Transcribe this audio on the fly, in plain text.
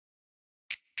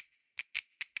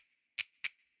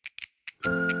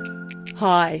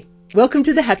Hi, welcome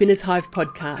to the Happiness Hive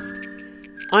podcast.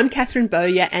 I'm Catherine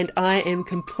Bowyer and I am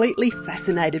completely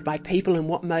fascinated by people and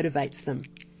what motivates them.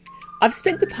 I've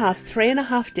spent the past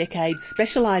 3.5 decades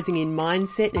specialising in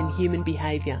mindset and human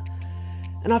behaviour,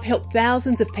 and I've helped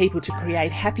thousands of people to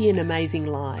create happy and amazing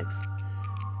lives.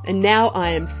 And now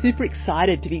I am super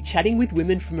excited to be chatting with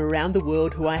women from around the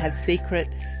world who I have secret,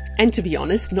 and to be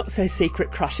honest, not so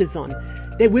secret crushes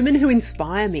on. They're women who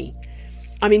inspire me.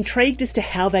 I'm intrigued as to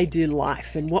how they do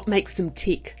life and what makes them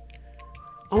tick.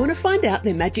 I want to find out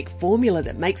their magic formula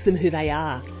that makes them who they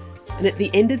are. And at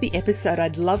the end of the episode,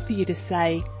 I'd love for you to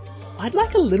say, I'd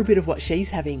like a little bit of what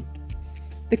she's having.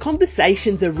 The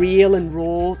conversations are real and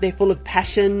raw. They're full of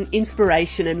passion,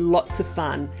 inspiration, and lots of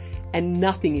fun. And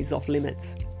nothing is off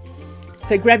limits.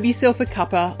 So grab yourself a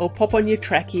cuppa or pop on your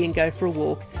trackie and go for a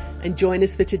walk and join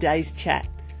us for today's chat.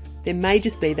 There may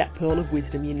just be that pearl of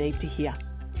wisdom you need to hear.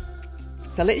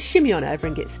 So let's shimmy on over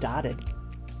and get started.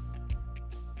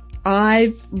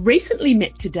 I've recently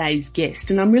met today's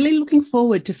guest and I'm really looking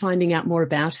forward to finding out more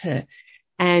about her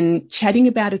and chatting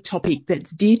about a topic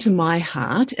that's dear to my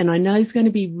heart and I know is going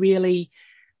to be really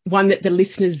one that the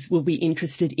listeners will be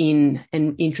interested in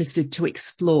and interested to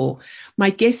explore.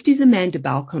 My guest is Amanda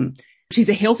Balcombe. She's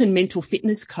a health and mental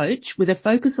fitness coach with a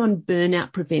focus on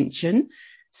burnout prevention,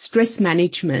 stress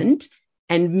management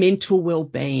and mental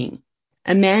well-being.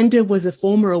 Amanda was a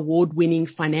former award-winning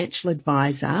financial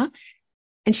advisor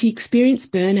and she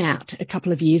experienced burnout a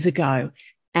couple of years ago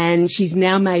and she's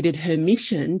now made it her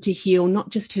mission to heal not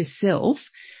just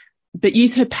herself, but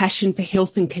use her passion for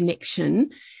health and connection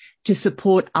to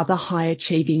support other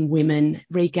high-achieving women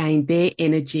regain their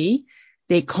energy,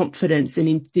 their confidence and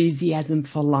enthusiasm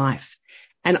for life.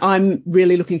 And I'm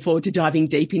really looking forward to diving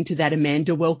deep into that.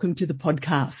 Amanda, welcome to the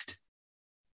podcast.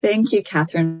 Thank you,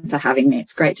 Catherine, for having me.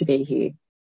 It's great to be here.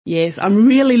 Yes, I'm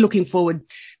really looking forward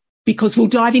because we'll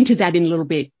dive into that in a little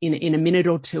bit in a minute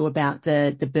or two about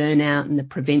the burnout and the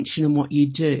prevention and what you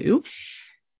do.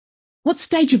 What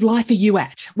stage of life are you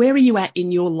at? Where are you at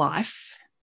in your life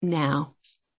now?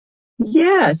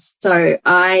 Yes, so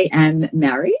I am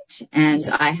married and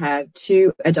I have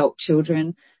 2 adult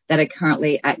children that are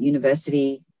currently at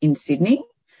university in Sydney.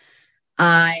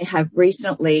 I have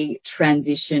recently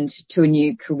transitioned to a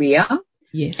new career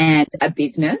and a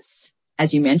business.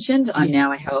 As you mentioned, I'm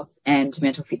now a health and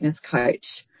mental fitness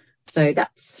coach. So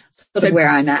that's sort of where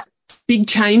I'm at. Big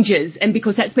changes. And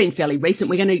because that's been fairly recent,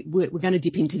 we're going to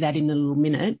dip into that in a little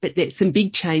minute, but there's some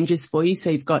big changes for you. So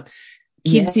you've got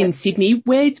kids in Sydney.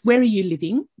 Where are you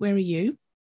living? Where are you?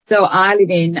 So I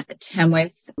live in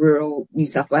Tamworth, rural New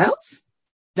South Wales.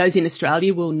 Those in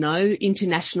Australia will know,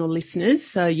 international listeners.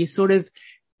 So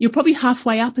you're probably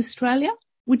halfway up Australia.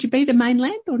 Would you be the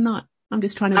mainland or not? I'm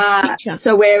just trying to picture.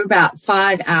 So we're about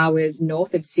 5 hours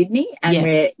north of Sydney and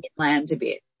we're inland a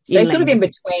bit. So inland. Sort of in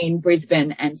between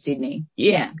Brisbane and Sydney.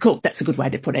 Yeah, cool. That's a good way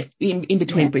to put it. In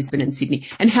between Brisbane and Sydney.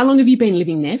 And how long have you been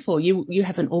living there for? You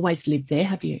haven't always lived there,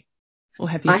 have you? Or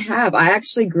have you? I have. I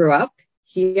actually grew up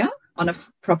here on a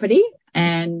property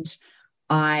and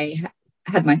I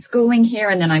had my schooling here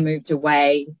and then I moved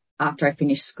away after I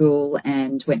finished school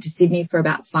and went to Sydney for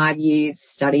about 5 years,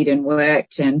 studied and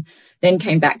worked and then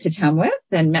came back to Tamworth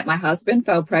and met my husband,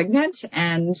 fell pregnant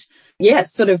and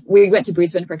we went to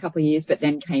Brisbane for a couple of years but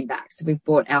then came back. So we've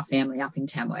brought our family up in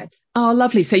Tamworth. Oh,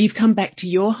 lovely. So you've come back to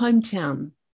your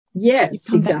hometown. Yes, you've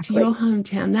come back to your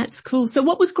hometown. That's cool. So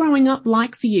what was growing up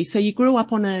like for you? So you grew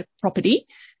up on a property?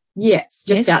 Yes,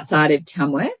 just outside of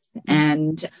Tamworth.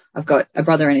 And I've got a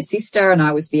brother and a sister and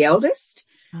I was the eldest.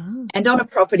 Oh. And on a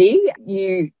property,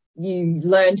 you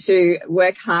learn to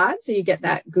work hard. So you get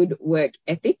that good work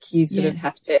ethic. You sort of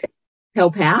have to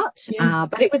help out. Yeah.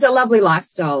 But it was a lovely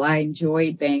lifestyle. I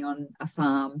enjoyed being on a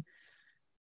farm.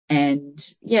 And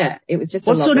it was just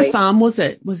What sort of farm was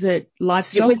it? Was it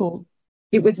livestock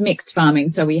It was mixed farming.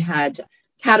 So we had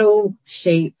cattle,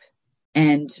 sheep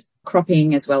and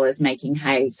cropping as well as making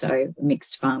hay, so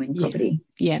mixed farming property.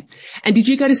 Yeah. And did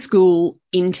you go to school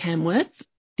in Tamworth?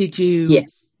 Did you?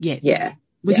 Yes. Yeah.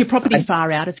 Was your property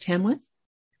far out of Tamworth?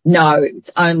 No,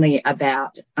 it's only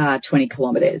about 20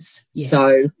 kilometres. Yeah.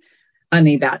 So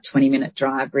only about 20-minute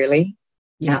drive really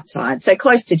outside. So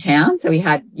close to town. So we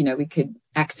had, we could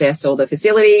access all the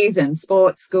facilities and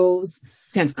sports schools.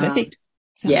 Sounds perfect.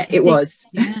 It was.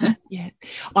 Yeah.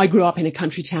 I grew up in a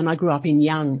country town. I grew up in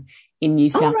Young in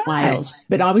New South Wales,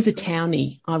 but I was a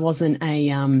townie. I wasn't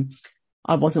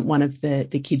one of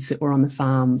the kids that were on the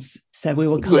farms. So we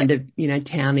were kind of,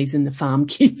 townies and the farm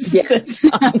kids. Yes.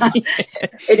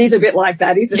 It is a bit like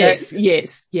that, isn't it?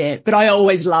 Yes. Yeah. But I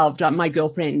always loved, my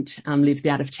girlfriend lived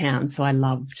out of town. So I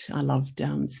loved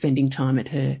spending time at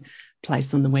her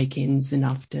place on the weekends and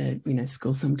after,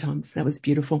 school sometimes. That was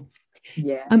beautiful.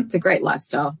 Yeah. It's a great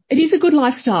lifestyle. It is a good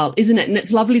lifestyle, isn't it? And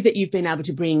it's lovely that you've been able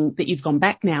to that you've gone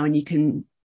back now and you can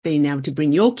been able to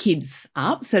bring your kids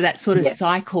up. So that sort of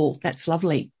cycle, that's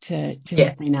lovely to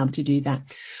have been able to do that.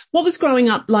 What was growing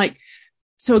up like?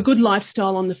 So a good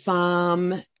lifestyle on the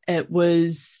farm.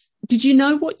 Did you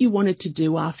know what you wanted to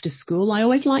do after school? I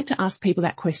always like to ask people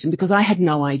that question because I had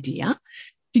no idea.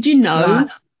 Did you know?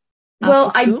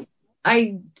 Well, I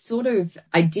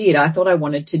did. I thought I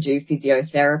wanted to do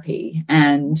physiotherapy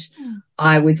and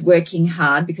I was working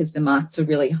hard because the marks were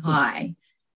really high.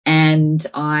 And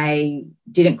I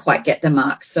didn't quite get the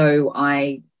mark. So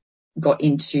I got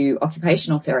into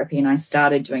occupational therapy and I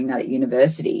started doing that at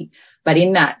university. But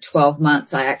in that 12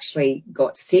 months, I actually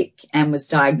got sick and was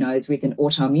diagnosed with an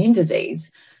autoimmune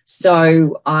disease.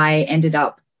 So I ended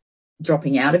up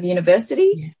dropping out of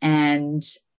university and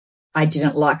I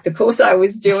didn't like the course I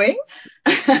was doing.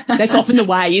 That's often the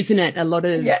way, isn't it? A lot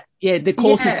of, the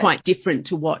course is quite different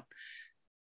to what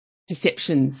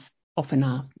perceptions often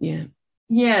are. Yeah.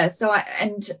 Yeah. So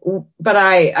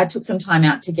I took some time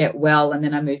out to get well and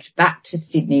then I moved back to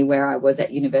Sydney where I was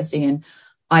at university and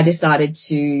I decided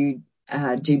to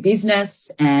do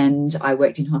business and I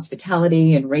worked in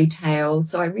hospitality and retail.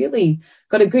 So I really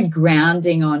got a good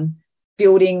grounding on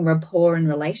building rapport and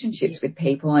relationships with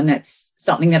people. And that's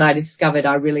something that I discovered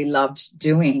I really loved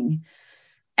doing.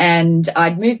 And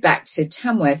I'd moved back to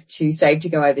Tamworth to save to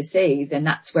go overseas. And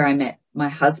that's where I met my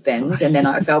husband. And then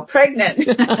I fell pregnant,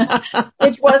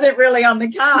 which wasn't really on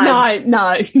the cards.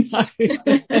 No.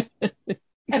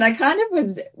 And I kind of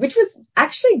which was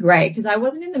actually great because I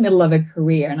wasn't in the middle of a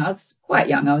career and I was quite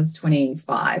young. I was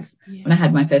 25 when I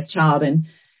had my first child. And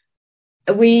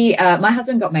my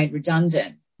husband got made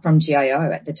redundant from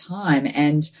GIO at the time.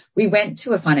 And we went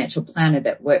to a financial planner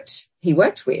that he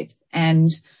worked with.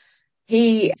 And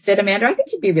he said, Amanda, I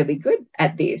think you'd be really good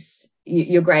at this.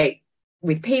 You're great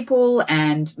with people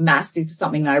and maths is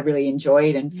something that I really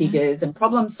enjoyed and figures and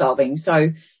problem solving. So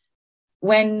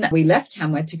when we left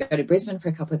Tamworth to go to Brisbane for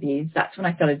a couple of years, that's when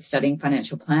I started studying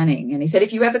financial planning. And he said,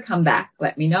 if you ever come back,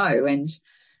 let me know. And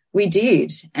we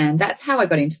did. And that's how I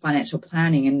got into financial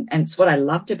planning. And it's what I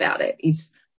loved about it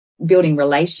is building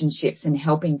relationships and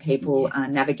helping people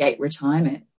navigate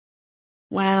retirement.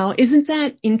 Wow. Isn't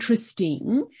that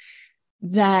interesting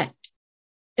that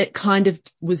it kind of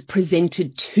was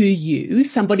presented to you?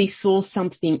 Somebody saw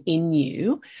something in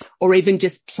you or even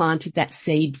just planted that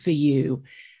seed for you.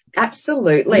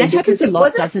 Absolutely. And that happens a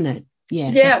lot, doesn't it?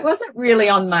 Yeah, it wasn't really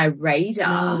on my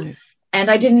radar. No. And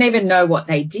I didn't even know what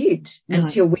they did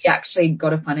until we actually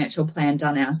got a financial plan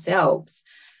done ourselves.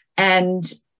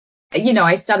 And,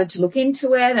 I started to look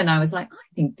into it and I was like,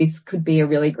 I think this could be a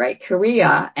really great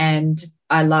career. And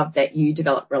I love that you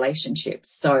develop relationships.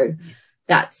 So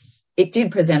it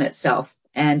did present itself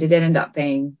and it ended up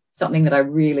being something that I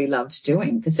really loved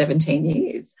doing for 17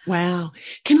 years. Wow.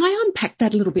 Can I unpack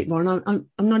that a little bit more? And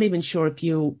I'm not even sure if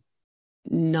you'll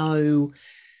know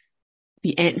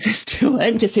the answers to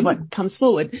it, just see what comes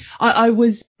forward. I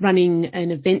was running an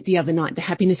event the other night, the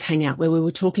Happiness Hangout, where we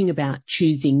were talking about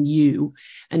choosing you.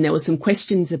 And there were some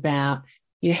questions about,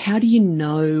 how do you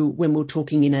know when we're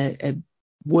talking in a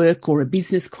work or a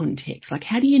business context? Like,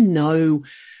 how do you know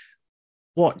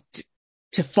what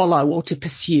to follow or to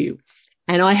pursue?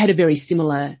 And I had a very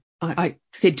similar, I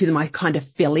said to them, I kind of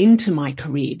fell into my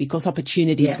career because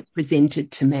opportunities were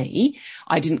presented to me.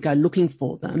 I didn't go looking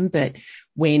for them, but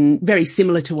when very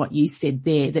similar to what you said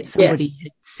there, that somebody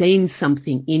had seen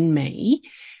something in me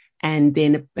and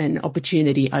then an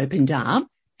opportunity opened up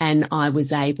and I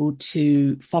was able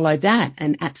to follow that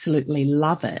and absolutely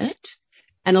love it.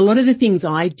 And a lot of the things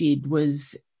I did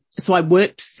was, so I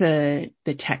worked for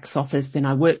the tax office, then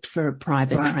I worked for a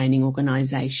private training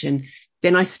organisation.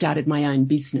 Then I started my own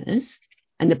business,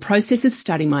 and the process of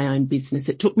starting my own business,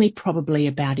 it took me probably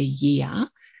about a year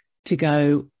to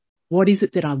go, what is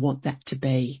it that I want that to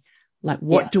be? Like,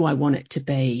 what do I want it to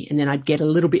be? And then I'd get a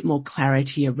little bit more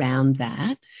clarity around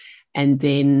that. And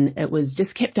then it was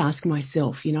just kept asking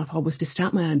myself, if I was to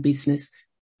start my own business,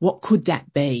 what could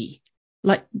that be?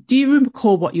 Like, do you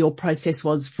recall what your process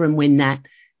was from when that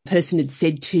person had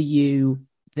said to you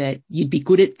that you'd be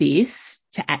good at this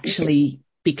to actually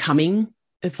becoming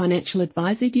a financial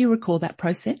advisor? Do you recall that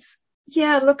process?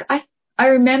 Yeah, look, I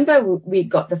remember we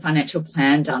got the financial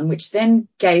plan done, which then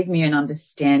gave me an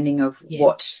understanding of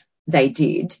what they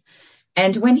did.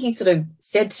 And when he sort of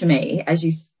said to me, as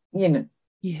you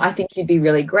I think you'd be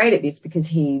really great at this, because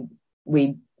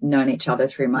we'd known each other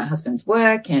through my husband's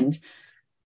work and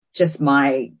just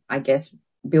my, I guess,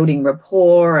 building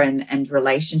rapport and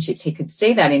relationships. He could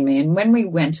see that in me. And when we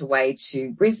went away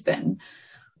to Brisbane,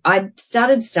 I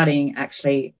started studying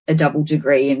actually a double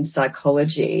degree in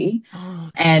psychology.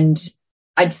 And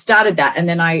I'd started that, and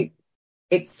then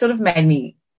it sort of made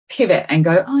me pivot and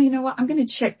go, oh, you know what, I'm going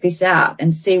to check this out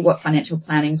and see what financial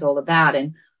planning is all about.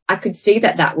 And I could see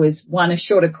that was, one, a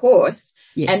shorter course,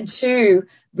 and two,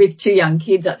 with two young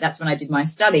kids, that's when I did my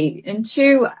study, and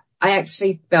two, I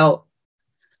actually felt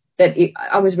that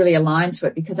I was really aligned to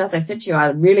it, because as I said to you, I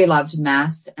really loved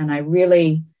maths and I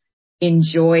really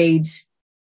enjoyed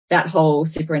that whole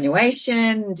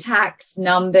superannuation, tax,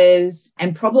 numbers,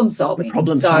 and problem solving.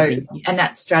 And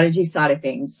that strategy side of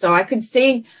things. So I could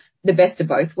see the best of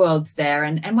both worlds there.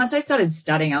 And once I started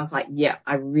studying, I was like, yeah,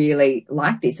 I really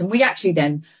like this. And we actually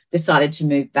then decided to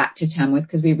move back to Tamworth,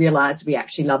 because we realized we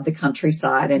actually loved the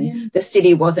countryside, and the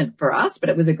city wasn't for us, but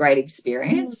it was a great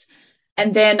experience.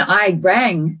 And then I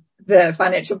rang the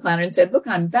financial planner and said, look,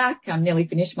 I'm back. I'm nearly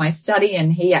finished my study.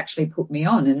 And he actually put me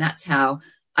on. And that's how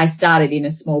I started in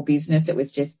a small business. It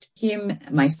was just him,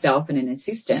 myself, and an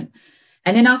assistant.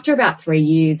 And then after about 3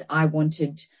 years, I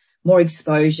wanted more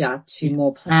exposure to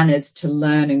more planners to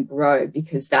learn and grow,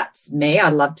 because that's me. I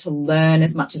love to learn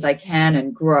as much as I can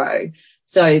and grow.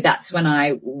 So that's when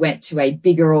I went to a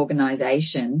bigger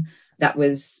organisation that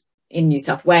was in New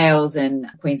South Wales and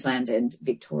Queensland and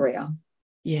Victoria.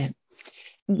 Yeah.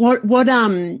 What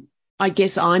I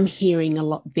guess I'm hearing a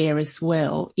lot there as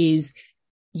well is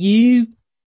you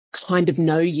kind of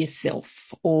know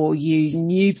yourself, or you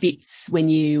knew bits when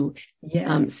you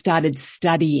started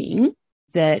studying,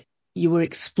 that you were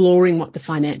exploring what the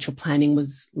financial planning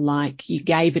was like. You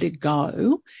gave it a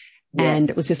go, and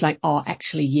it was just like, oh,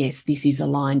 actually, yes, this is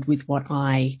aligned with what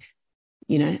I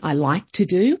like to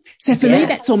do. So for me,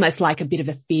 that's almost like a bit of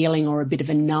a feeling or a bit of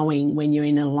a knowing when you're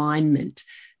in alignment,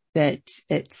 that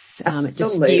it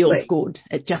just feels good.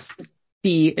 It just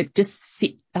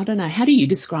sits. I don't know. How do you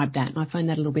describe that? I find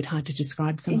that a little bit hard to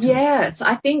describe sometimes. Yes,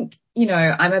 I think,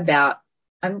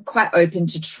 I'm quite open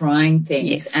to trying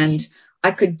things, and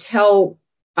I could tell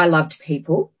I loved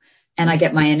people, and I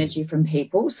get my energy from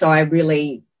people. So I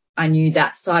knew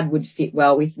that side would fit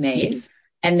well with me. Yes.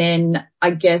 And then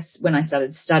I guess when I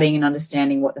started studying and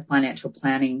understanding what the financial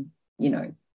planning,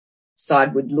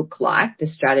 side would look like, the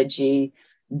strategy,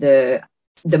 the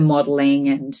modelling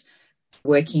and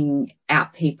working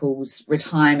out people's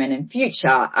retirement and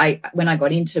future, when I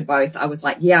got into both, I was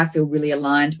like, I feel really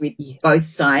aligned with both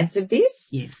sides of this.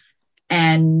 Yes.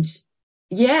 And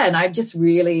and I just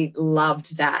really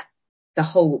loved that,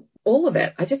 all of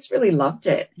it. I just really loved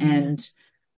it and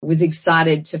was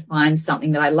excited to find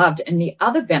something that I loved. And the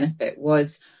other benefit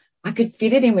was I could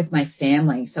fit it in with my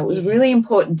family. So it was really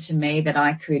important to me that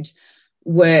I could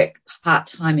work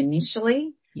part-time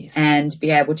initially. Yes. And be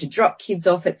able to drop kids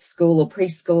off at school or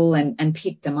preschool and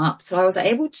pick them up. So I was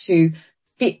able to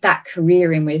fit that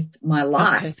career in with my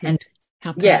life.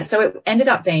 How perfect. So it ended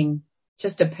up being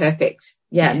just a perfect,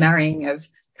 marrying of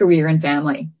career and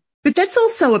family. But that's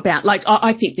also about, like,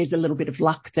 I think there's a little bit of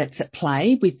luck that's at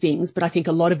play with things, but I think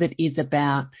a lot of it is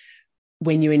about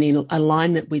when you're in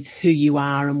alignment with who you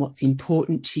are and what's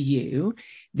important to you,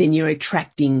 then you're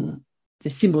attracting the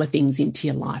similar things into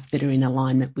your life that are in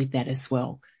alignment with that as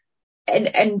well.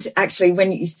 And actually,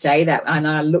 when you say that, and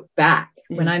I look back,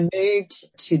 when I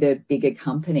moved to the bigger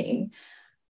company,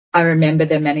 I remember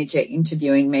the manager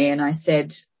interviewing me, and I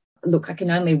said, look, I can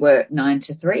only work 9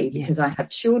 to 3 because I have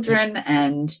children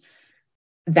and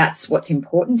that's what's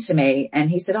important to me. And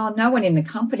he said, oh, no one in the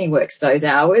company works those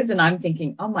hours. And I'm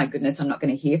thinking, oh my goodness, I'm not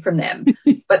going to hear from them.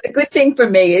 But the good thing for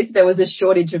me is there was a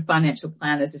shortage of financial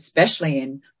planners, especially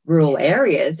in rural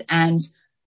areas. And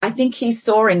I think he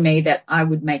saw in me that I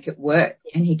would make it work.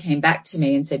 And he came back to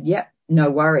me and said, yep, no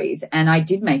worries. And I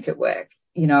did make it work.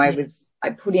 I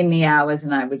put in the hours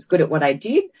and I was good at what I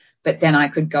did, but then I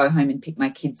could go home and pick my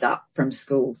kids up from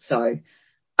school. So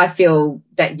I feel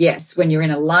that, yes, when you're in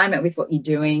alignment with what you're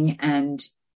doing and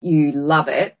you love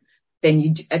it, then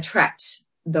you attract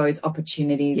those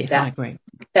opportunities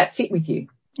that fit with you.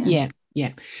 Yeah.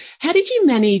 How did you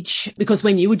manage, because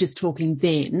when you were just talking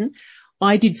then,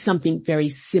 I did something very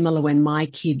similar when my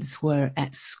kids were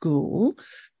at school.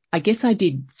 I guess I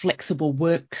did flexible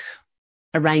work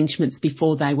arrangements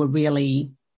before they were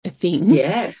really a thing.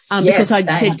 Yes. Because I'd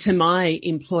said to my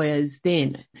employers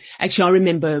then, actually, I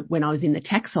remember when I was in the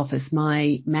tax office,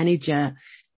 my manager,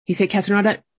 he said, Catherine,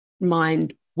 I don't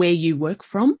mind where you work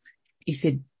from. He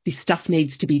said, this stuff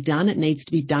needs to be done. It needs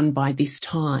to be done by this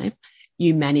time.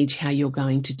 you manage how you're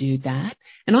going to do that?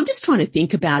 And I'm just trying to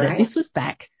think about it. This was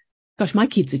back, gosh, my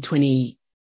kids are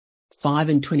 25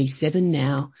 and 27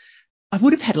 now. I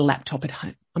would have had a laptop at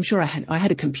home. I'm sure I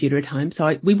had a computer at home.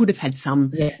 So we would have had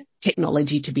some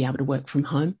technology to be able to work from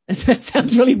home. That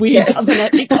sounds really weird, doesn't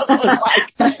it? Because I was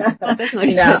like, oh, that's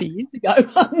like 30 years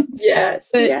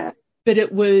ago. But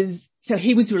it was, so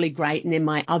he was really great. And then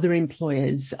my other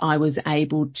employers, I was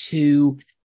able to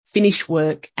finish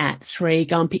work at 3,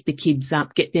 go and pick the kids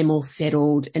up, get them all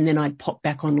settled. And then I'd pop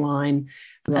back online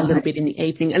a little bit in the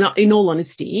evening. And in all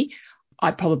honesty,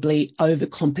 I probably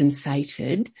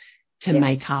overcompensated to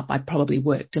make up. I probably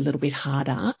worked a little bit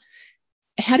harder.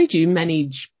 How did you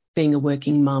manage being a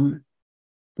working mum?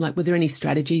 Like, were there any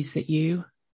strategies that you?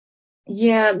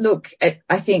 Yeah, look,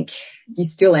 I think you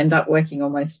still end up working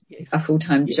almost a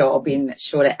full-time job in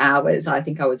shorter hours. I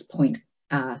think I was 0.7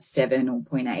 or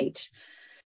 0.8.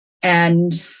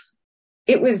 And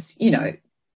it was,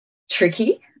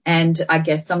 tricky. And I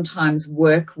guess sometimes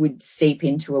work would seep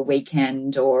into a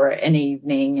weekend or an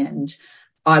evening, and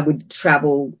I would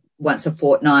travel once a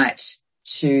fortnight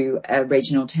to a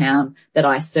regional town that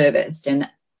I serviced. And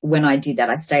when I did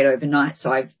that, I stayed overnight.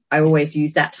 So I always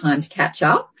used that time to catch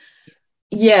up.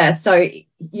 Yeah. So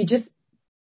you just,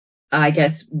 I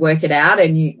guess, work it out,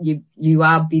 and you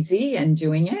are busy and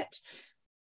doing it.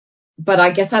 But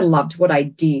I guess I loved what I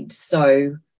did.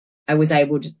 So I was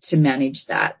able to manage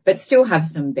that, but still have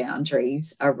some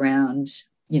boundaries around,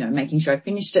 making sure I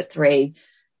finished at 3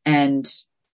 and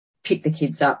picked the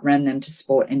kids up, ran them to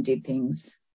sport, and did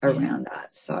things around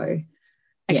that. So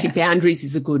actually, boundaries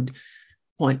is a good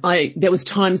point. There was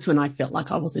times when I felt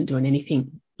like I wasn't doing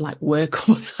anything like work.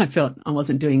 I felt I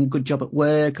wasn't doing a good job at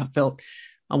work. I felt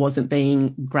I wasn't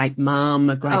being a great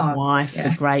mum, a great wife,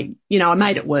 a great, I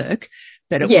made it work,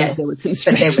 but there was some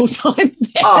stressful times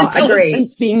there. Oh, agreed.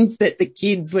 Some things that the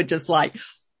kids were just like,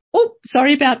 oh,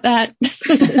 sorry about that.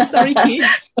 Sorry, kids.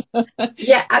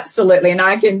 Yeah, absolutely. And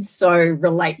I can so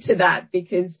relate to that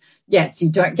because, yes, you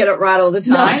don't get it right all the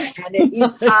time, and it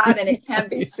is hard and it can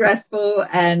be stressful.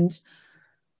 And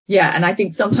and I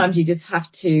think sometimes you just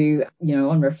have to,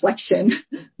 on reflection,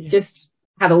 just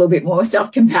have a little bit more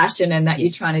self-compassion, and that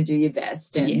you're trying to do your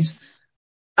best. And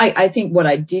I think what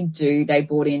I did do,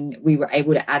 we were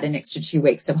able to add an extra 2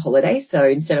 weeks of holiday. So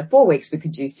instead of 4 weeks, we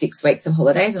could do 6 weeks of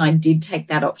holidays. And I did take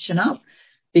that option up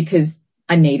because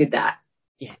I needed that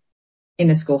in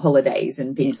the school holidays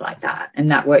and things like that.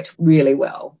 And that worked really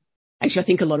well. Actually, I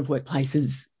think a lot of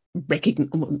workplaces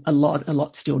a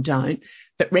lot still don't,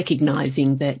 but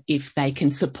recognizing that if they can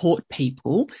support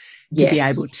people to be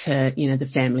able to, the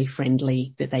family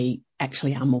friendly, that they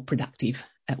actually are more productive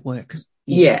at work.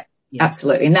 Yeah,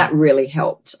 absolutely. And that really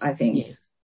helped, I think. Yes.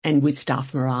 And with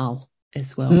staff morale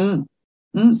as well.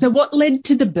 So what led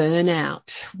to the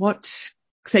burnout?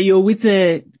 So you're with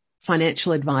the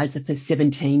financial advisor for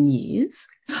 17 years.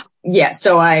 Yeah,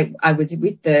 so I was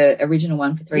with the original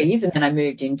one for 3 years, and then I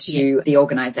moved into the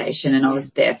organisation, and I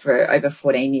was there for over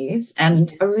 14 years,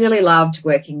 and I really loved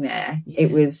working there.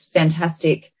 It was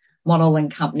fantastic model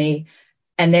and company.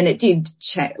 And then it did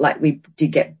we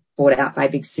did get bought out by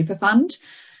a big super fund,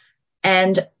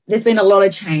 and there's been a lot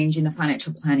of change in the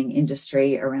financial planning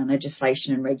industry around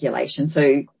legislation and regulation.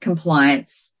 So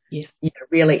compliance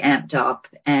really amped up,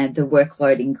 and the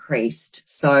workload increased.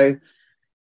 So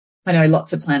I know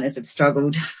lots of planners have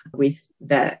struggled with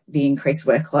the increased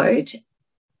workload.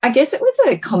 I guess it was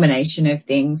a combination of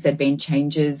things. There'd been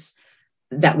changes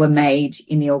that were made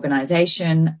in the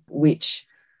organisation, which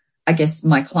I guess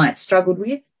my clients struggled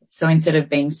with. So instead of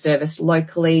being serviced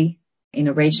locally in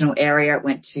a regional area, it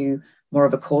went to more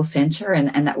of a call centre,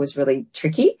 and that was really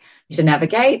tricky to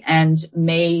navigate. And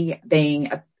me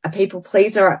being a people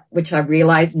pleaser, which I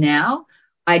realise now,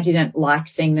 I didn't like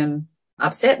seeing them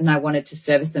upset, and I wanted to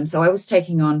service them. So I was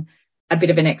taking on a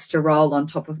bit of an extra role on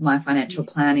top of my financial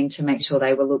planning to make sure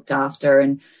they were looked after.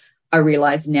 And I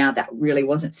realised now that really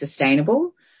wasn't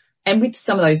sustainable. And with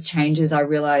some of those changes, I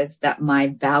realised that my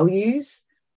values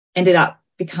ended up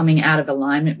becoming out of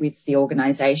alignment with the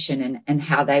organisation and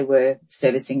how they were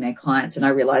servicing their clients. And I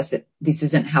realised that this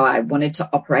isn't how I wanted to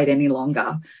operate any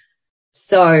longer.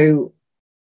 So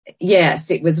yes,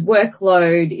 it was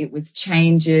workload, it was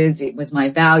changes, it was my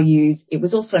values. It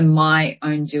was also my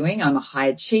own doing. I'm a high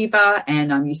achiever,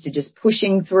 and I'm used to just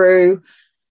pushing through.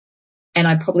 And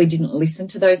I probably didn't listen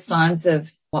to those signs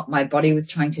of what my body was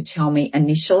trying to tell me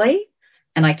initially.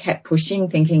 And I kept pushing,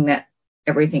 thinking that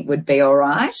everything would be all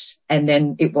right. And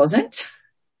then it wasn't.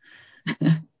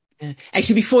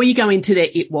 Actually, before you go into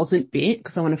that it wasn't bit,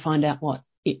 because I want to find out what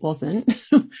it wasn't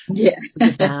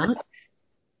was about.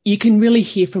 You can really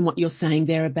hear from what you're saying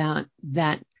there about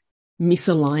that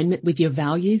misalignment with your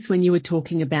values when you were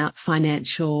talking about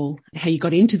financial, how you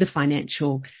got into the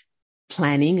financial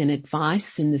planning and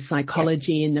advice and the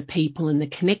psychology and the people and the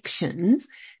connections.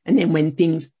 And then when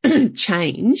things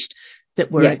changed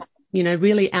that were,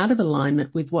 really out of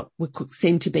alignment with what would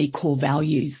seem to be core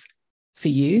values for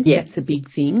you. Yes. That's a big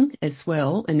thing as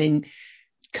well. And then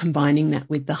combining that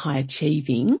with the high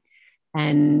achieving.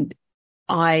 And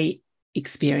I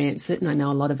experience it, and I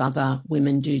know a lot of other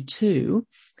women do too.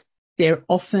 They're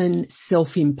often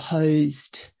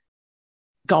self-imposed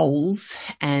goals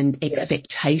and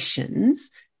expectations.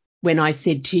 When I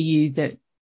said to you that,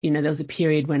 there was a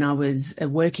period when I was a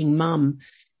working mum,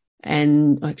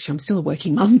 and actually I'm still a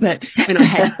working mum, but when I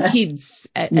had kids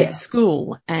at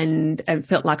school and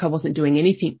felt like I wasn't doing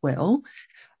anything well,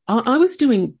 I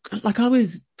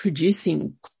was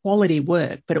producing quality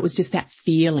work, but it was just that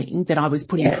feeling that I was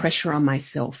putting pressure on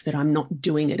myself, that I'm not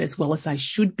doing it as well as I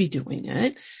should be doing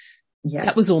it. Yeah.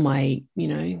 That was all my,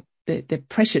 the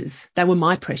pressures. They were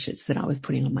my pressures that I was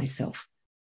putting on myself.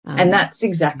 And that's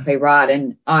exactly right.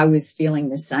 And I was feeling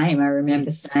the same. I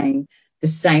remember saying the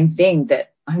same thing,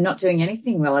 that I'm not doing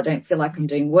anything well. I don't feel like I'm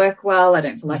doing work well. I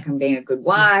don't feel like I'm being a good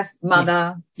wife,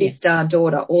 mother, sister,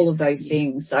 daughter, all of those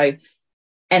things. So,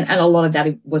 and a lot of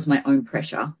that was my own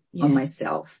pressure on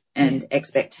myself and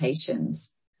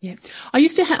expectations. Yeah. I've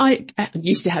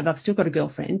still got a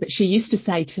girlfriend, but she used to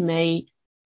say to me,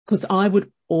 because I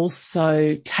would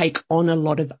also take on a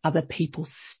lot of other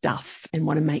people's stuff and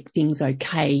want to make things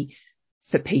okay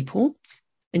for people.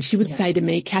 And she would say to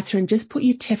me, Catherine, just put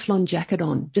your Teflon jacket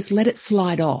on. Just let it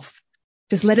slide off.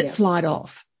 Just let it slide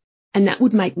off. And that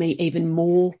would make me even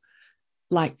more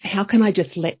like, how can I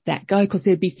just let that go? Because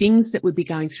there'd be things that would be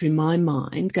going through my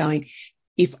mind going,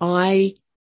 if I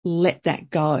let that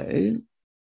go,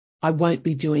 I won't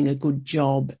be doing a good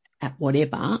job at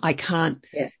whatever. I can't.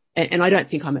 Yeah. And I don't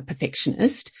think I'm a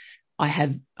perfectionist.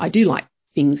 I do like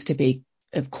things to be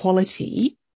of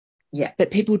quality. Yeah. But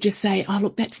people just say, oh,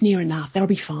 look, that's near enough. That'll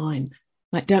be fine.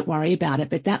 Like, don't worry about it.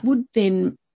 But that would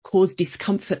then cause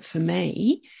discomfort for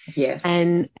me. Yes.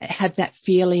 And have that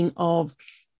feeling of,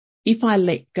 if I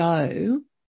let go,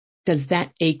 does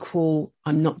that equal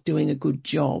I'm not doing a good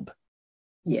job?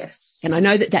 Yes. And I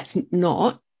know that that's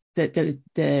not the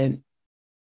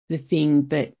thing,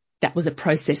 but that was a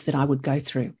process that I would go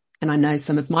through. And I know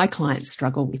some of my clients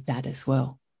struggle with that as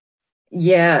well.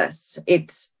 Yes.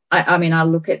 I mean, I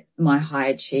look at my high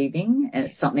achieving, and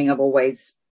it's something I've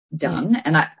always done. Yeah.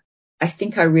 And I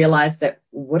think I realized that,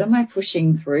 what am I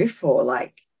pushing through for?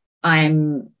 Like,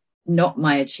 I'm not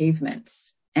my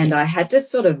achievements. And I had to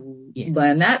sort of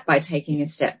learn that by taking a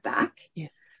step back. Yeah.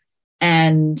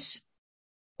 And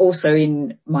also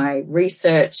in my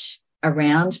research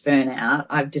around burnout,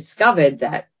 I've discovered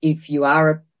that if you are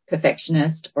a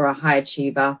perfectionist or a high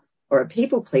achiever or a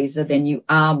people pleaser, then you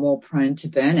are more prone to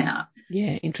burnout.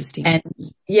 Yeah, interesting. And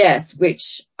yes,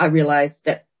 which I realized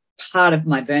that part of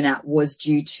my burnout was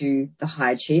due to the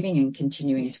high achieving and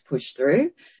continuing to push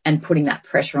through and putting that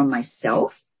pressure on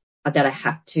myself that I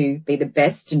have to be the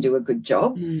best and do a good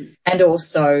job. Mm. And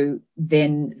also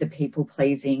then the people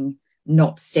pleasing,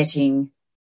 not setting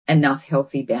enough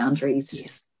healthy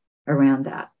boundaries around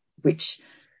that, which,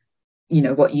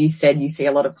 what you said, you see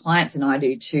a lot of clients, and I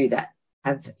do too, that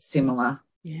have similar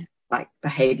like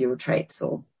behavioral traits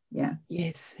or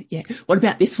Yes. Yeah. What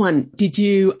about this one? Did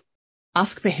you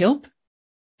ask for help?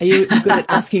 Are you good at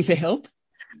asking for help?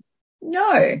 No.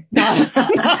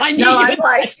 I knew I'm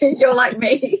like, you're like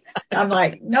me. I'm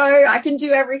like, no, I can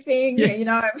do everything.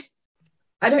 Yes.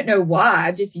 I don't know why.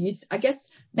 I've just used, I guess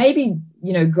maybe,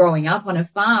 growing up on a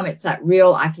farm, it's that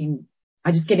real, I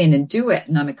just get in and do it,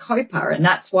 and I'm a coper. And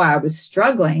that's why I was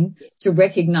struggling to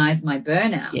recognize my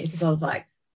burnout, because I was like,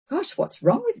 gosh, what's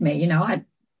wrong with me?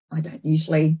 I don't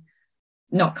usually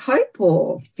not cope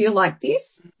or feel like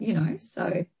this,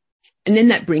 so. And then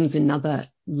that brings another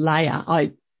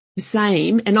layer. The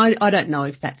same, and I don't know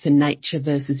if that's a nature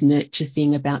versus nurture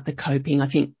thing about the coping. I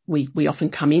think we often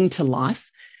come into life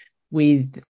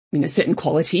with, certain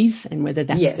qualities, and whether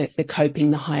that's the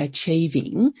coping, the high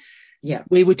achieving. Yeah.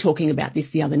 We were talking about this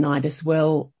the other night as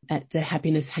well at the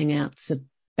happiness hangouts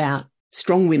about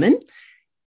strong women.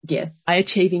 Yes. High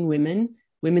achieving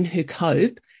women who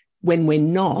cope. When we're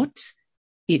not,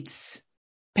 it's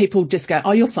people just go,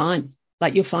 oh, you're fine.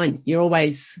 Like, you're fine. You're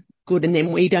always good. And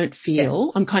then we don't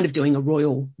feel, I'm kind of doing a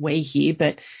royal we here,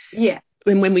 but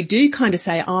when we do kind of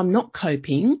say, oh, I'm not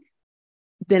coping,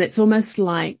 then it's almost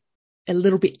like a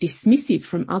little bit dismissive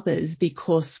from others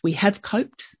because we have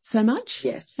coped so much.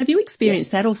 Yes. Have you experienced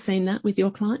that or seen that with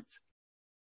your clients?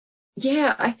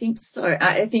 Yeah, I think so.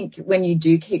 I think when you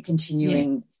do keep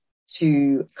continuing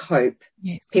to cope.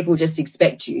 Yes. People just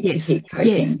expect you to keep coping.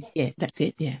 Yes. Yeah, that's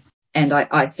it. Yeah. And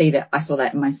I saw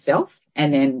that in myself,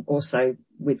 and then also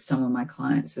with some of my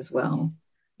clients as well.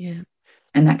 Yeah.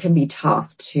 And that can be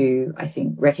tough to, I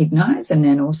think, recognize. And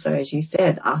then also, as you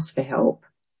said, ask for help.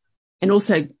 And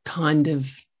also kind of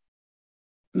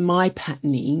my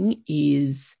patterning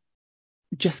is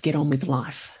just get on with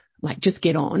life. Like just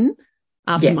get on.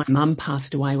 After my mum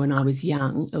passed away when I was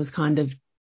young, it was kind of,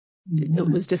 it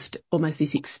was just almost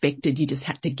this expected. You just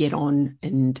had to get on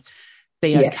and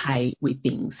be okay with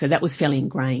things. So that was fairly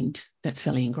ingrained. That's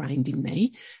fairly ingrained in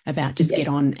me about just get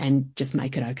on and just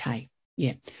make it okay.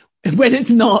 Yeah. And when it's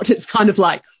not, it's kind of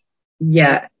like,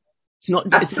 it's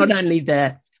not only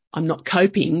that I'm not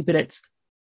coping, but it's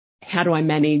how do I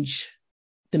manage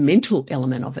the mental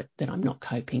element of it that I'm not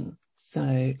coping.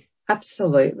 So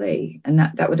absolutely. And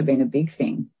that would have been a big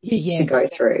thing to go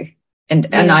through. And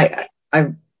I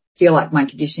feel like my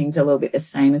conditioning's a little bit the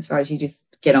same as far as you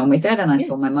just get on with it. And I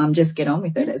saw my mum just get on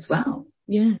with it as well.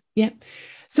 Yeah. Yeah.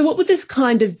 So what were this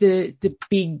kind of the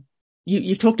big,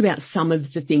 you've talked about some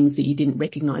of the things that you didn't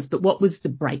recognize, but what was the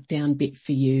breakdown bit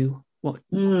for you? How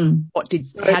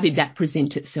did that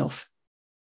present itself?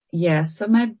 Yeah. So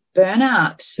my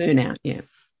burnout. Yeah.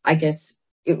 I guess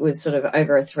it was sort of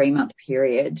over a 3-month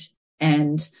period.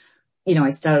 And, you know,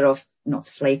 I started off not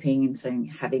sleeping and so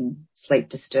having sleep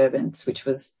disturbance, which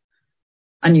was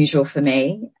unusual for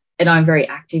me. And I'm very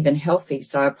active and healthy,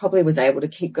 so I probably was able to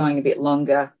keep going a bit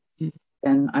longer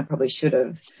than I probably should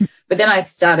have. But then I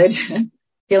started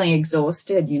feeling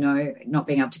exhausted, you know, not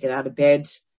being able to get out of bed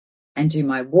and do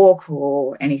my walk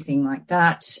or anything like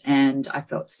that. And I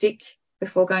felt sick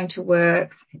before going to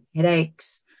work, I had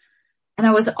headaches, and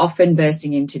I was often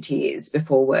bursting into tears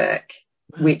before work,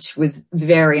 which was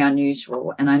very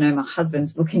unusual. And I know my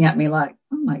husband's looking at me like,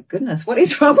 oh my goodness, what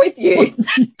is wrong with you?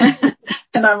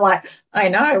 And I'm like, I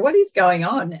know, what is going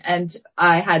on? And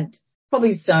I had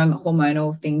probably some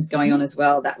hormonal things going on as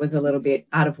well that was a little bit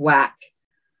out of whack.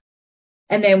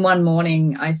 And then one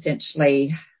morning I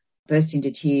essentially burst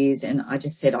into tears and I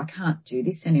just said, I can't do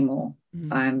this anymore.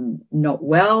 I'm not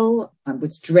well. I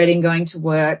was dreading going to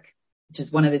work, which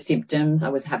is one of the symptoms. I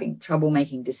was having trouble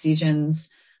making decisions.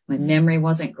 My memory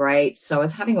wasn't great. So I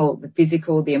was having all the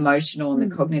physical, the emotional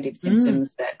and the cognitive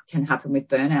symptoms that can happen with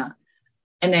burnout.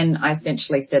 And then I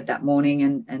essentially said that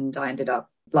morning and I ended up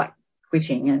like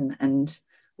quitting and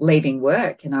leaving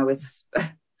work. And I was,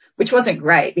 which wasn't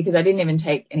great because I didn't even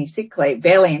take any sick leave,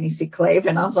 barely any sick leave.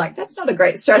 And I was like, that's not a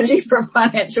great strategy for a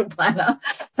financial planner.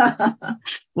 Wow.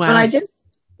 But I just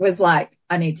was like,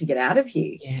 I need to get out of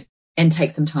here and take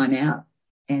some time out.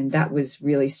 And that was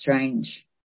really strange,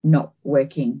 not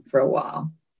working for a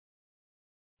while.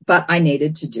 But I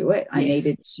needed to do it. I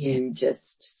needed to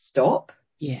just stop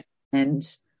and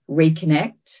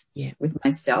reconnect with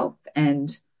myself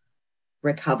and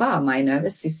recover. My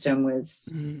nervous system was,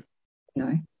 you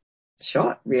know,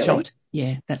 shot, really. Shot.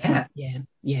 Yeah, that's right.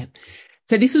 Yeah.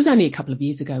 So this was only a couple of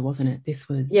years ago, wasn't it? This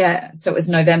was. Yeah. So it was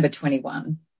November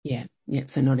 21. Yeah.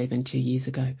 So not even 2 years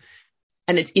ago.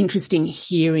 And it's interesting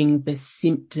hearing the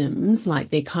symptoms, like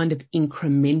they're kind of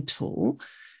incremental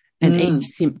and each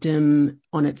symptom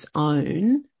on its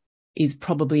own is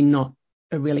probably not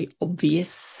a really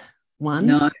obvious one.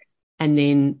 No. And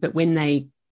then, but when they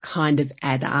kind of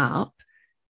add up,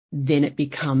 then it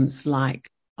becomes like,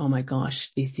 oh my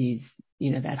gosh, this is,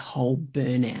 you know, that whole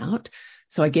burnout.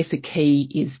 So I guess the key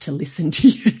is to listen to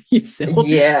yourself.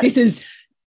 Yeah. This is,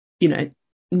 you know,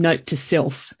 note to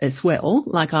self as well.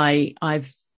 Like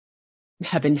I've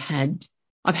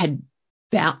had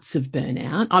bouts of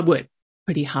burnout. I work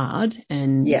pretty hard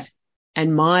and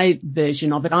my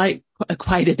version of it, I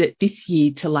equated it this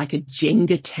year to like a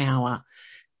Jenga tower,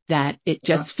 that it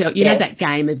just felt, you know, that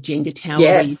game of Jenga tower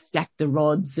where you stack the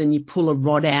rods and you pull a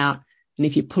rod out, and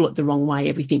if you pull it the wrong way,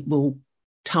 everything will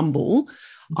tumble.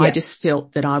 I just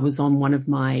felt that I was on one of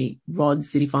my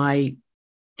rods, that if I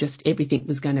just everything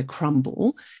was going to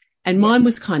crumble. And mine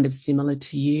was kind of similar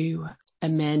to you,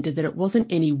 Amanda, that it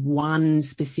wasn't any one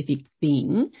specific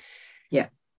thing. Yeah.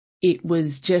 It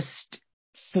was just,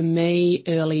 for me,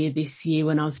 earlier this year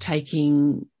when I was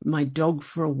taking my dog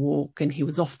for a walk and he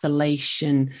was off the leash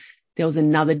and there was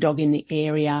another dog in the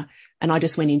area, and I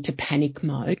just went into panic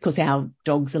mode because our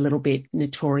dog's a little bit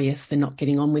notorious for not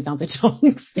getting on with other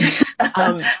dogs.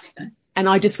 And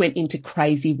I just went into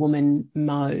crazy woman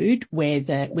mode with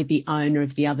the owner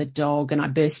of the other dog, and I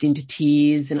burst into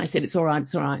tears and I said, it's all right.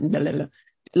 And blah, blah, blah.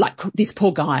 Like this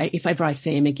poor guy, if ever I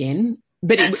see him again.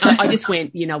 But I just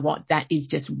went, you know what, that is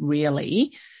just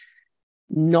really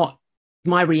not,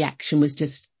 my reaction was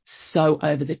just so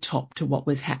over the top to what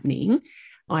was happening.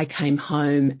 I came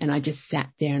home and I just sat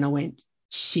there and I went,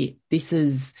 shit, this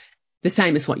is the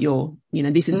same as what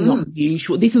this is not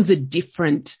usual. This was a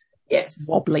different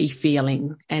wobbly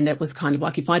feeling. And it was kind of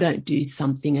like, if I don't do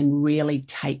something and really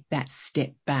take that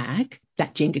step back,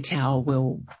 that Jenga tower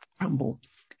will crumble.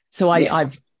 So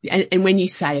and when you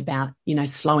say about,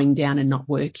 slowing down and not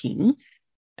working,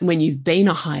 and when you've been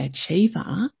a high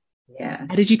achiever,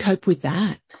 how did you cope with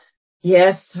that?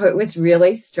 Yes. So it was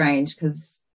really strange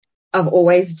because I've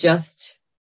always just,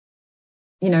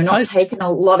 not taken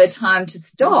a lot of time to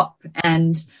stop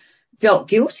and felt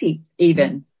guilty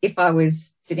even if I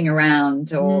was sitting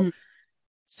around or,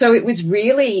 so it was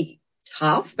really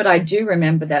tough. But I do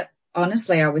remember that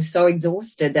honestly, I was so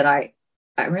exhausted that I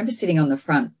remember sitting on the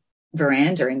front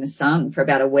veranda in the sun for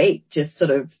about a week, just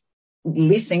sort of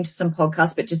listening to some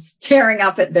podcasts, but just staring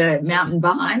up at the mountain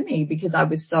behind me because I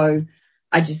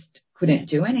just couldn't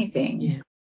do anything. Yeah.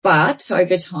 But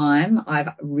over time,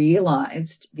 I've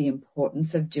realized the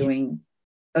importance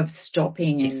of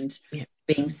stopping and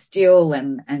being still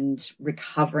and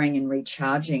recovering and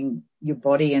recharging your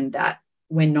body, and that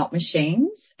we're not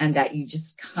machines and that you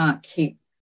just can't keep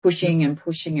pushing and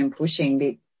pushing and pushing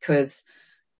because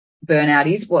burnout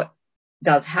is what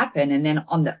does happen. And then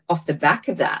off the back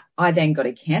of that, I then got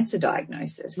a cancer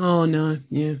diagnosis. Oh no.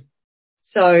 Yeah.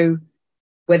 So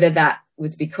whether that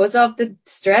was because of the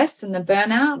stress and the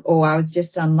burnout or I was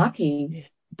just unlucky,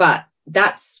 but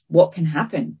that's what can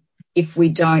happen if we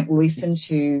don't listen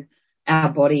to our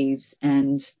bodies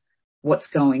and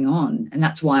what's going on. And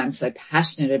that's why I'm so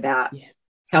passionate about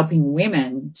helping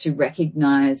women to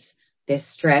recognize their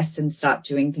stress and start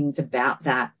doing things about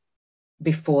that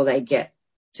before they get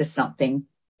to something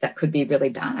that could be really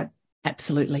bad.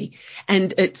 Absolutely.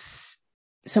 And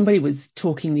somebody was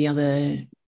talking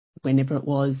whenever it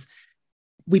was,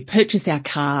 we purchase our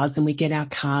cars and we get our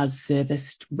cars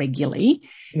serviced regularly.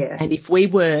 Yeah. And if we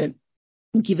were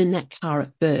given that car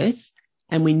at birth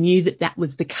and we knew that that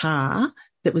was the car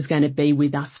that was going to be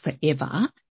with us forever,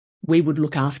 we would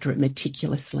look after it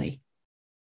meticulously.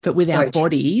 But with our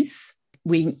bodies,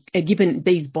 we are given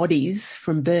these bodies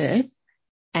from birth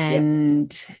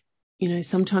and,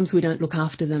 sometimes we don't look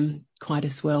after them quite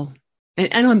as well.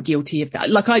 And I'm guilty of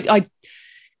that. Like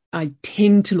I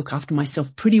tend to look after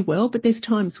myself pretty well, but there's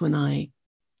times when I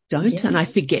don't and I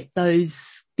forget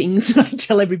those things that I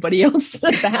tell everybody else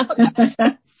about.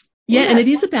 And it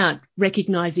is about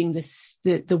recognizing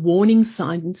the warning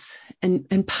signs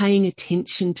and paying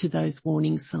attention to those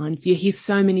warning signs. You hear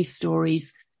so many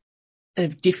stories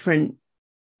of different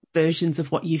versions of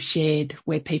what you've shared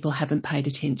where people haven't paid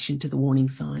attention to the warning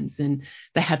signs and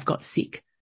they have got sick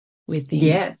with things.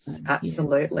 Yes,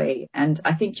 absolutely. And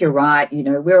I think you're right.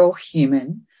 We're all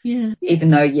human. Yeah.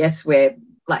 Even though, yes, we're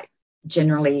like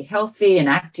generally healthy and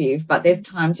active, but there's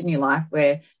times in your life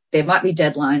where there might be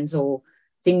deadlines or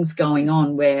things going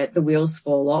on where the wheels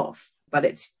fall off. But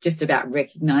it's just about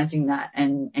recognizing that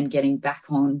and getting back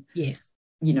on,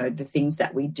 the things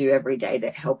that we do every day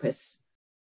that help us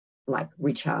like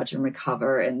recharge and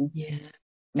recover and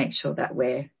make sure that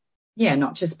we're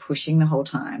not just pushing the whole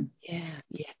time. Yeah.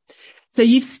 So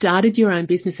you've started your own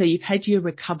business. So you've had your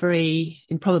recovery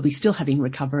and probably still having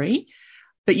recovery,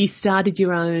 but you started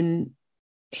your own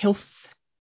health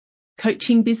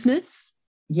coaching business.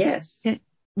 Yes. Yeah.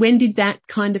 When did that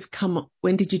kind of come up?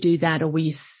 When did you do that, or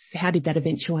how did that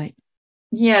eventuate?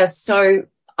 Yeah. So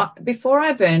before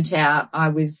I burnt out, I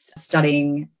was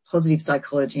studying positive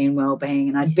psychology and wellbeing,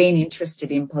 and I'd been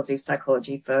interested in positive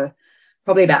psychology for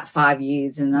probably about 5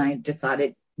 years. And I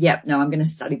decided, I'm going to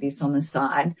study this on the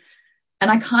side.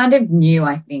 And I kind of knew,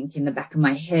 I think, in the back of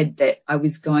my head that I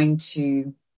was going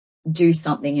to do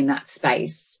something in that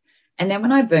space. And then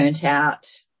when I burnt out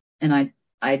and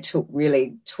I took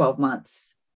really 12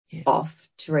 months off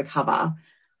to recover,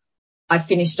 I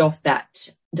finished off that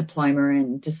diploma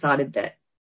and decided that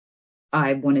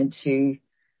I wanted to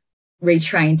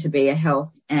retrain to be a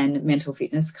health and mental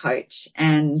fitness coach.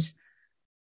 And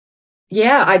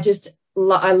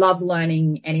I love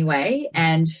learning anyway.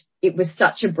 And it was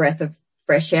such a breath of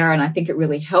fresh air. And I think it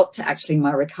really helped to actually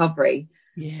my recovery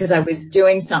because I was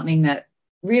doing something that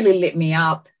really lit me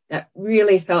up, that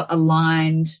really felt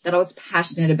aligned, that I was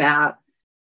passionate about.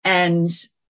 And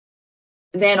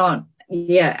then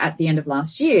at the end of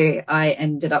last year, I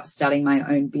ended up starting my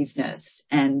own business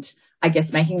and I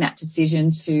guess making that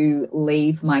decision to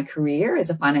leave my career as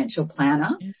a financial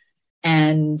planner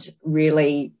and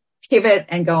really pivot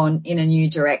and go on in a new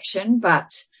direction.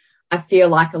 But I feel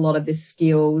like a lot of the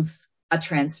skills are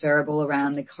transferable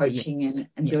around the coaching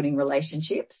and building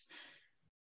relationships.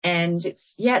 And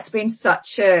it's been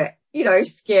such a,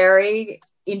 scary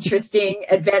interesting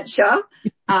adventure,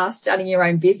 starting your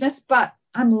own business, but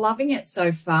I'm loving it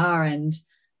so far, and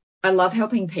I love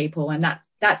helping people, and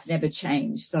that's never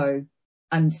changed. So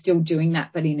I'm still doing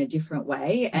that, but in a different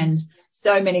way. And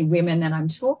so many women that I'm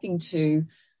talking to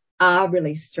are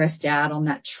really stressed out on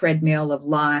that treadmill of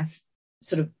life,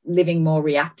 sort of living more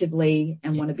reactively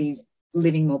and want to be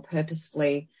living more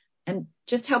purposefully, and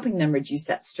just helping them reduce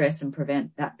that stress and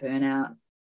prevent that burnout.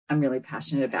 I'm really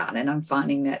passionate about, and I'm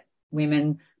finding that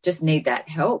women just need that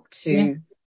help to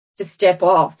step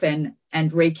off and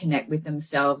reconnect with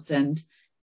themselves and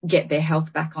get their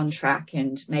health back on track,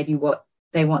 and maybe what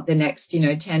they want the next,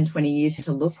 10, 20 years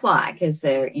to look like as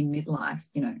they're in midlife,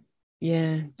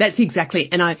 Yeah, that's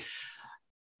exactly. And I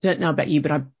don't know about you,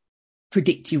 but I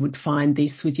predict you would find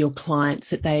this with your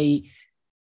clients, that they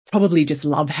probably just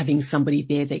love having somebody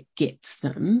there that gets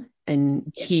them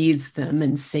and hears them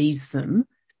and sees them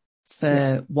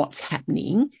for what's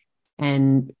happening,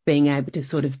 and being able to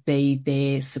sort of be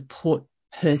their support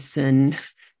person,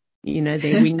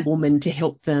 their wing woman, to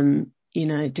help them,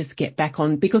 just get back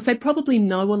on, because they probably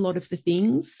know a lot of the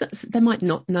things. They might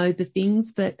not know the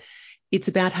things, but it's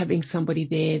about having somebody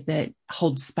there that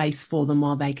holds space for them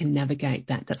while they can navigate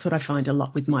that. That's what I find a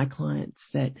lot with my clients.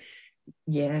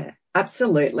 Yeah,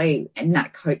 absolutely. In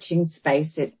that coaching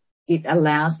space, it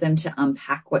allows them to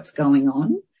unpack what's going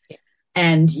on. Yeah.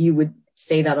 And you would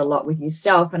see that a lot with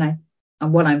yourself. And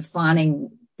what I'm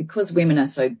finding, because women are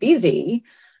so busy,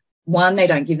 one, they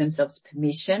don't give themselves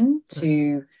permission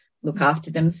to look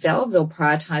after themselves or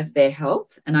prioritize their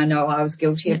health. And I know I was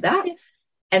guilty of that.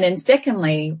 And then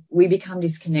secondly, we become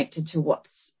disconnected to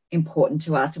what's important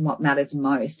to us and what matters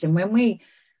most. And when we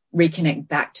reconnect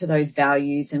back to those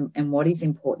values and what is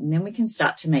important, then we can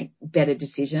start to make better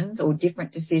decisions, or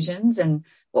different decisions, and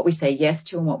what we say yes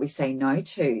to and what we say no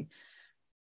to.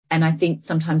 And I think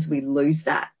sometimes we lose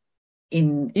that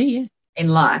in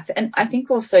life. And I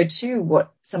think also too,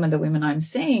 what some of the women I'm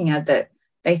seeing are that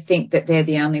they think that they're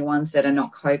the only ones that are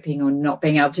not coping or not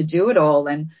being able to do it all.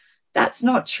 And that's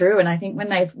not true. And I think when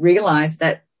they've realized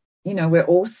that, we're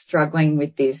all struggling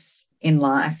with this in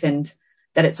life, and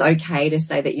that it's okay to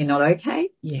say that you're not okay.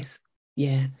 Yes.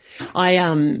 Yeah.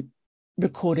 I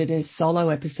recorded a solo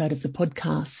episode of the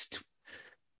podcast,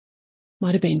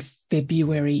 might have been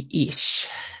February-ish.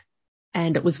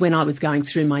 And it was when I was going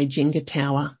through my Jenga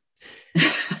tower.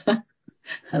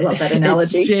 I love that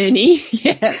analogy. Journey.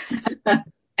 Yeah.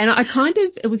 And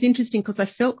it was interesting because I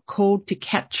felt called to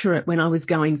capture it when I was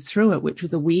going through it, which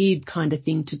was a weird kind of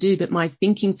thing to do. But my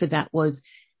thinking for that was,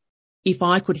 if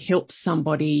I could help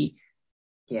somebody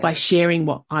by sharing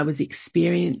what I was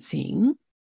experiencing.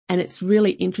 And it's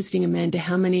really interesting, Amanda,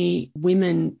 how many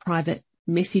women private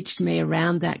messaged me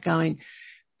around that going,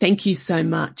 thank you so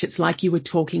much. It's like you were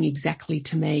talking exactly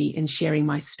to me and sharing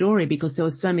my story, because there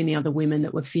were so many other women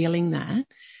that were feeling that.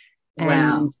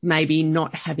 And maybe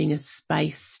not having a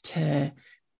space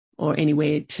or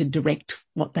anywhere to direct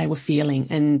what they were feeling.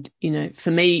 And, for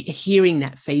me, hearing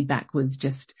that feedback was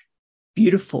just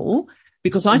beautiful,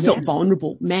 because I felt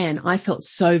vulnerable. Man, I felt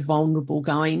so vulnerable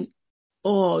going,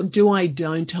 oh, do I,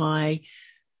 don't I?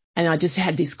 And I just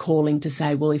had this calling to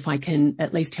say, well, if I can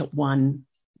at least help one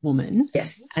woman.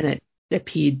 Yes. And it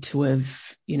appeared to have,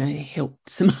 helped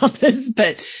some others.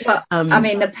 But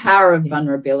the power of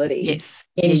vulnerability. Yes.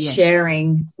 In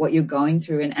sharing what you're going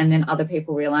through, and then other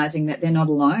people realizing that they're not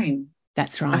alone.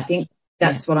 That's right. I think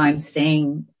that's what I'm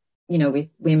seeing, with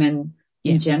women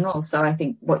in general. So I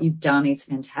think what you've done is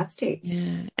fantastic.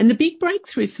 Yeah. And the big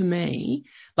breakthrough for me,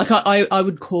 like I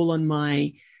would called on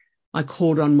my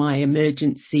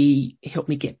emergency help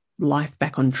me get life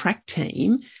back on track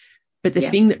team. But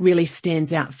the thing that really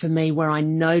stands out for me, where I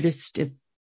noticed a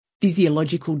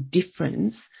physiological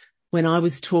difference, when I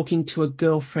was talking to a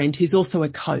girlfriend who's also a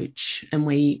coach, and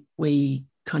we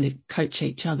kind of coach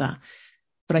each other.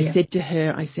 But I said to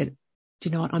her, do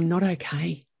you know what? I'm not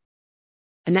okay.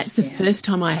 And that's the first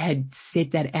time I had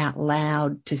said that out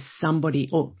loud to somebody,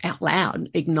 or out loud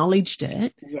acknowledged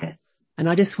it. Yes. And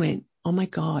I just went, oh my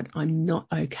God, I'm not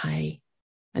okay.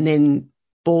 And then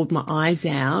bawled my eyes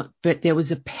out. But there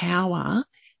was a power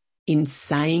in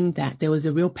saying that. There was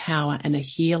a real power and a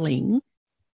healing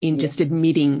in just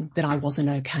admitting that I wasn't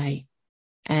okay.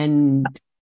 And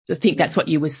I think that's what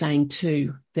you were saying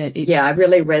too. I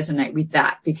really resonate with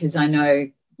that, because I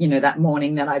know, that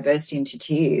morning that I burst into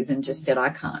tears and just said, I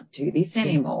can't do this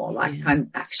anymore. I'm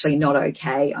actually not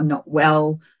okay. I'm not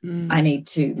well. I need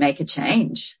to make a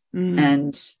change.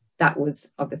 And that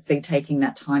was obviously taking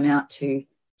that time out to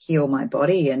heal my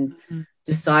body and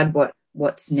decide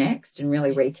what's next and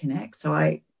really reconnect. So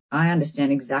I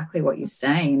understand exactly what you're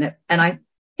saying. And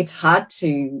it's hard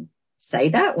to say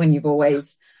that when you've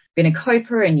always been a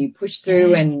coper and you push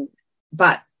through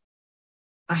but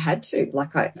I had to,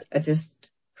 like, I just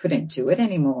couldn't do it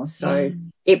anymore. So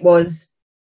it was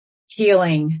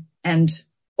healing and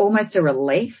almost a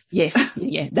relief. Yes.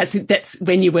 Yeah. That's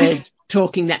when you were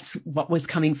talking, that's what was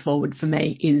coming forward for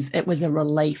me, is it was a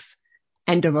relief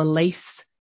and a release.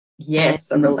 Yes.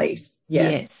 A release.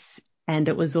 Yes. And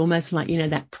it was almost like,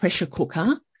 that pressure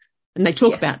cooker. And they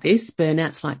talk about this,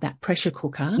 burnout's like that pressure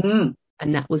cooker.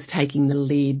 And that was taking the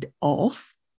lid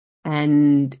off.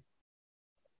 And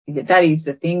that is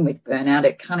the thing with burnout.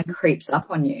 It kind of creeps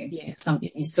up on you. Yes.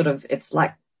 You sort of, it's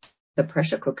like the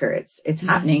pressure cooker. It's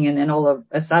happening, and then all of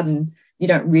a sudden you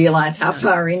don't realize how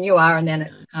far in you are, and then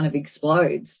it kind of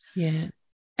explodes. Yeah.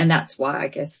 And that's why I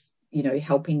guess,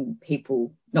 helping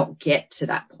people not get to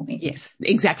that point. Yes,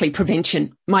 exactly.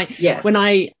 Prevention. When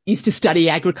I used to study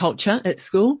agriculture at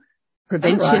school,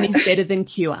 prevention is better than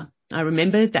cure. I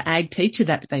remember the ag teacher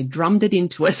that they drummed it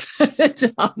into us.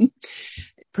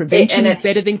 Prevention is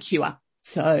better than cure.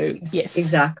 So yes.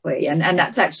 Exactly. And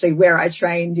that's actually where I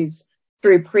trained, is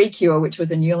through Pre-Cure, which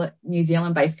was a New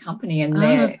Zealand based company, and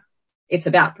there it's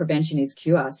about prevention is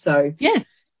cure. So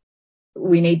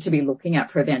we need to be looking at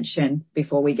prevention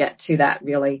before we get to that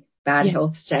really bad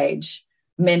health stage,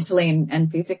 mentally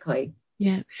and physically.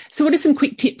 Yeah. So what are some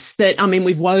quick tips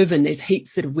there's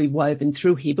heaps that we've woven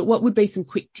through here, but what would be some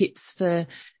quick tips for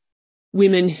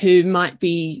women who might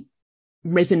be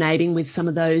resonating with some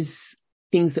of those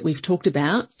things that we've talked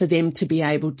about, for them to be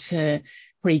able to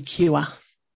pre-cure?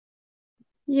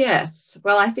 Yes.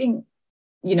 Well, I think,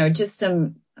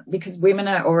 because women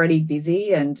are already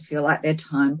busy and feel like they're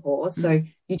time poor. So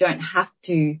you don't have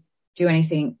to do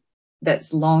anything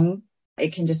that's long.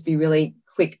 It can just be really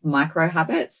quick micro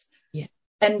habits. Yeah.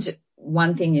 And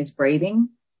one thing is breathing.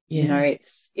 Yeah.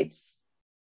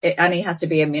 It only has to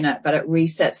be a minute, but it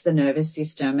resets the nervous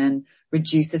system and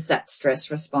reduces that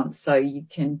stress response. So you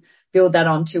can build that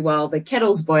onto while the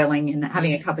kettle's boiling and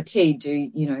having a cup of tea,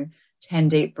 do, 10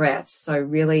 deep breaths. So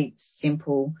really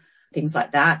simple things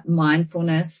like that.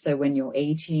 Mindfulness. So when you're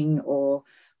eating or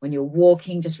when you're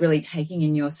walking, just really taking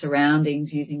in your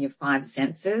surroundings, using your 5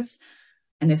 senses.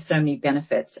 And there's so many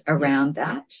benefits around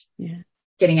that. Yeah.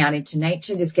 Getting out into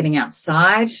nature, just getting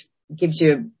outside gives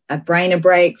you a brain a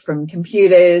break from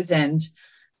computers, and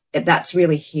that's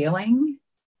really healing.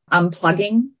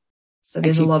 Unplugging. So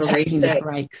there's a lot of research. Taking the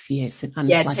breaks, yes, and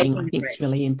unplugging I think is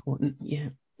really important. Yeah.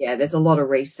 Yeah, there's a lot of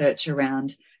research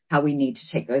around how we need to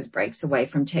take those breaks away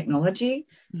from technology,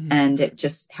 and it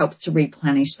just helps to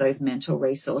replenish those mental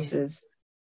resources.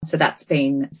 Yeah. So that's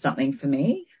been something for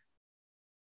me.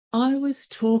 I was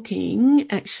talking,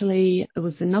 actually, it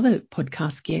was another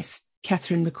podcast guest,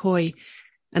 Catherine McCoy,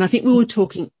 and I think we were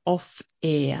talking off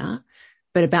air,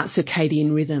 but about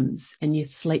circadian rhythms and your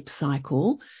sleep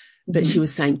cycle. But she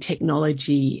was saying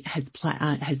technology has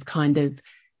kind of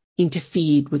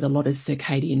interfered with a lot of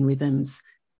circadian rhythms,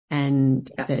 and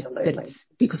that it's,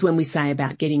 because when we say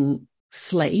about getting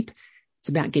sleep, it's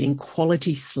about getting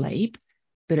quality sleep,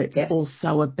 but it's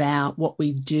also about what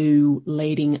we do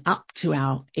leading up to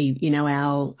our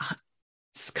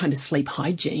kind of sleep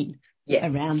hygiene. Yeah,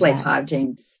 around sleep that,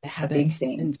 hygiene's a big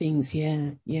thing. And things,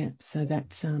 yeah. So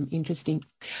that's interesting.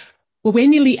 Well, we're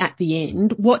nearly at the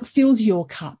end. What fills your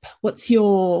cup? What's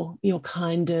your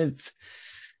kind of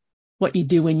what you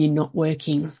do when you're not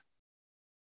working?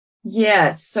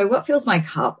 Yes. So what fills my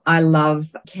cup? I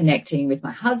love connecting with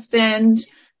my husband.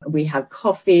 We have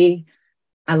coffee.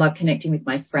 I love connecting with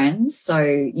my friends. So,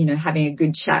 having a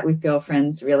good chat with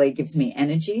girlfriends really gives me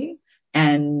energy.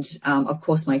 And, of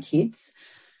course, my kids.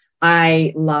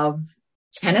 I love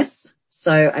tennis.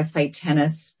 So I play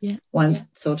tennis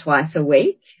once or twice a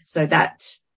week. So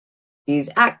that is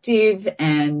active,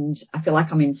 and I feel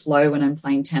like I'm in flow when I'm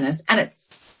playing tennis, and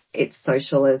it's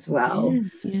social as well.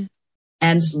 Yeah.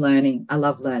 And learning. I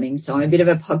love learning. So I'm a bit of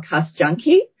a podcast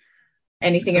junkie.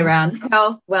 Anything around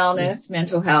health, wellness,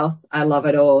 mental health. I love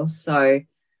it all. So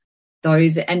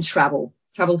those, and travel.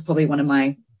 Travel's probably one of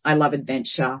I love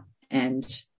adventure, and,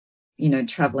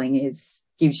 traveling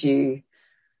gives you,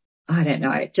 I don't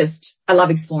know, I love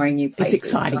exploring new places. It's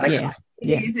exciting. So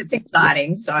it's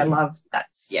exciting. So I love,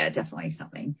 that's definitely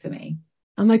something for me.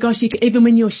 Oh my gosh. Even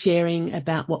when you're sharing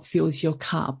about what fills your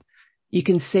cup, you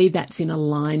can see that's in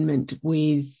alignment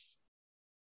with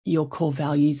your core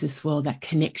values as well. That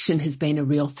connection has been a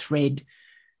real thread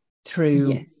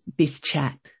through this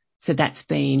chat. So that's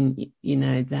been,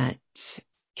 that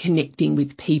connecting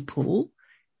with people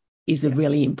is a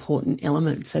really important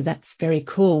element. So that's very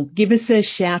cool. Give us a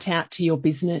shout out to your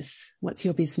business. What's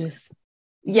your business?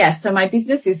 Yeah. So my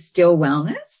business is Still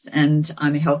Wellness. fitness, and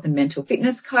I'm a health and mental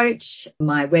fitness coach.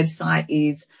 My website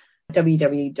is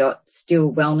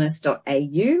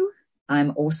www.stillwellness.au.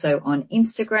 I'm also on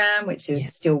Instagram, which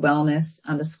is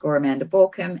stillwellness_Amanda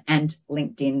Balcombe, and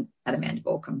LinkedIn at Amanda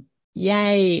Balcombe.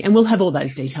 Yay. And we'll have all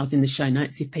those details in the show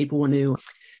notes if people want to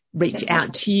reach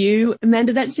out to you.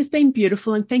 Amanda, that's just been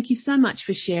beautiful. And thank you so much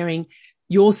for sharing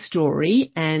your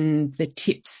story and the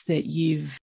tips that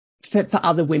you've for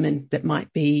other women that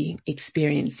might be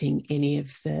experiencing any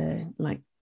of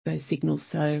those signals.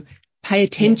 So pay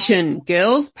attention,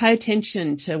 girls, pay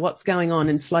attention to what's going on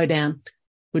and slow down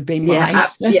would be my.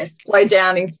 Yes, slow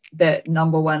down is the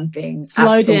number one thing.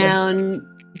 Slow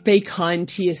down, be kind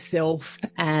to yourself,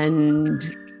 and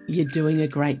you're doing a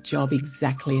great job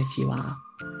exactly as you are.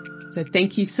 So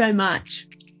thank you so much.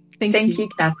 Thank you,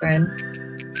 Catherine.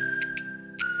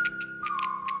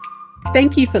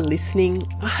 Thank you for listening.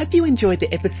 I hope you enjoyed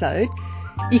the episode.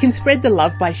 You can spread the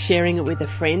love by sharing it with a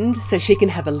friend so she can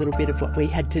have a little bit of what we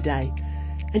had today.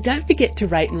 And don't forget to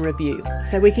rate and review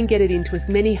so we can get it into as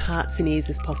many hearts and ears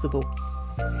as possible.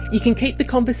 You can keep the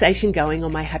conversation going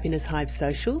on my Happiness Hive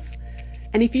socials.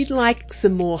 And if you'd like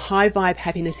some more high vibe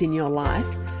happiness in your life,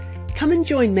 come and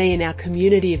join me in our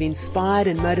community of inspired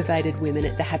and motivated women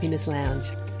at the Happiness Lounge.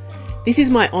 This is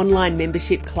my online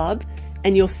membership club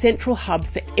and your central hub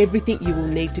for everything you will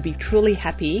need to be truly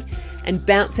happy and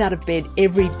bounce out of bed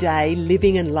every day,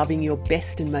 living and loving your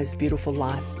best and most beautiful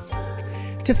life.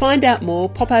 To find out more,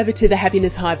 pop over to the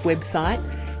Happiness Hive website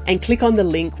and click on the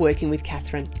link Working with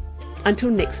Catherine.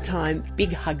 Until next time,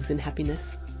 big hugs and happiness.